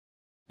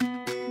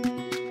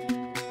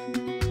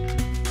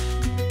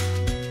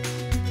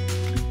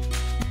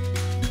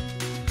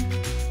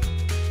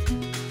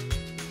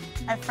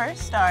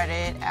first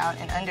started out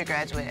an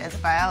undergraduate as a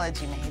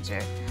biology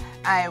major,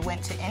 I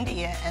went to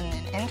India and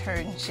an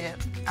internship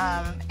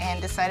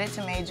and decided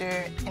to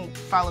major and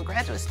follow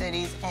graduate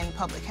studies in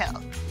public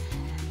health.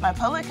 My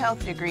public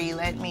health degree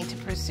led me to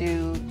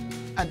pursue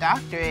a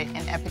doctorate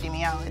in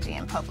epidemiology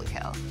and public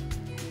health.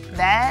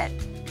 That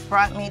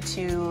brought me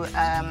to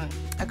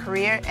a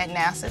career at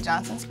NASA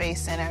Johnson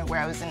Space Center,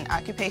 where I was an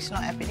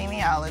occupational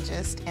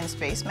epidemiologist in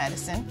space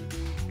medicine.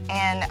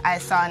 And I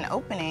saw an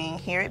opening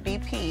here at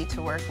BP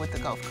to work with the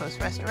Gulf Coast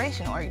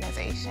Restoration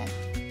Organization.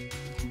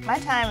 My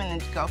time in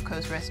the Gulf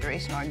Coast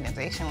Restoration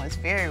Organization was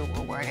very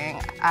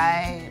rewarding.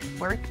 I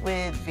worked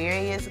with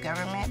various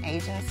government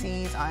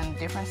agencies on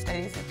different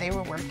studies that they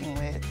were working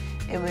with.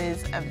 It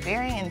was a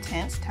very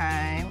intense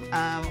time.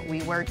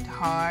 We worked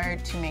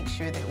hard to make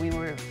sure that we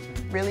were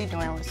really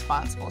doing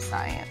responsible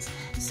science.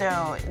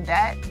 So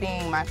that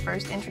being my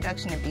first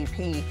introduction to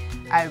BP,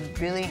 I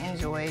really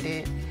enjoyed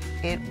it.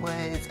 It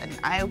was an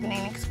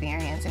eye-opening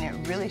experience, and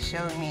it really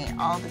showed me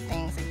all the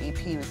things that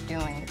BP was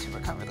doing to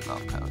recover the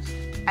Gulf Coast.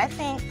 I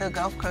think the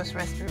Gulf Coast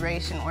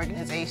Restoration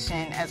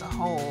Organization as a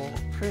whole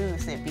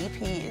proves that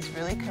BP is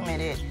really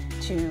committed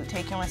to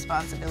taking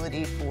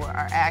responsibility for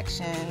our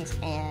actions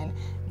and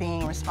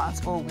being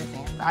responsible with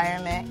the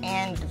environment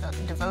and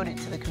devoted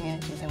to the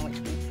communities in which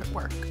we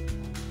work.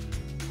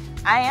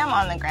 I am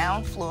on the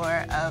ground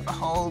floor of a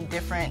whole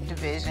different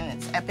division.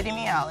 It's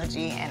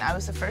epidemiology, and I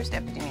was the first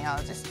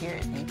epidemiologist here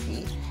at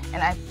BP.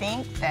 And I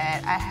think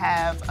that I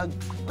have a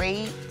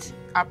great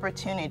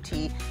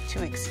opportunity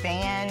to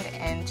expand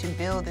and to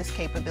build this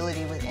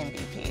capability within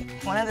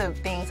BP. One of the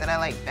things that I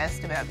liked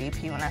best about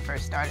BP when I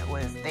first started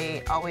was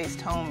they always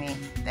told me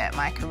that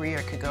my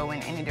career could go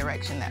in any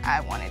direction that I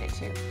wanted it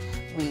to.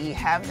 We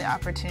have the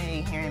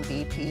opportunity here in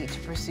BP to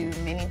pursue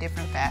many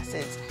different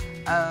facets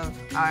of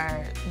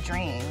our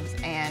dreams,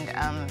 and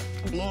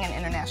being an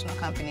international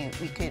company,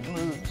 we could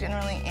move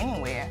generally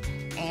anywhere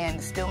and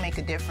still make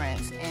a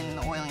difference in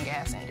the oil and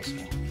gas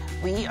industry.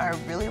 We are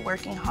really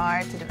working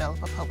hard to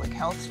develop a public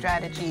health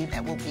strategy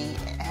that will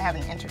have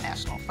an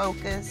international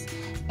focus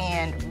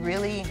and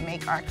really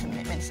make our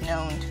commitments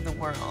known to the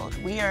world.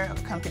 We are a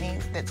company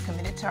that's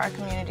committed to our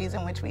communities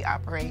in which we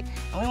operate,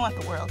 and we want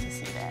the world to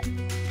see that.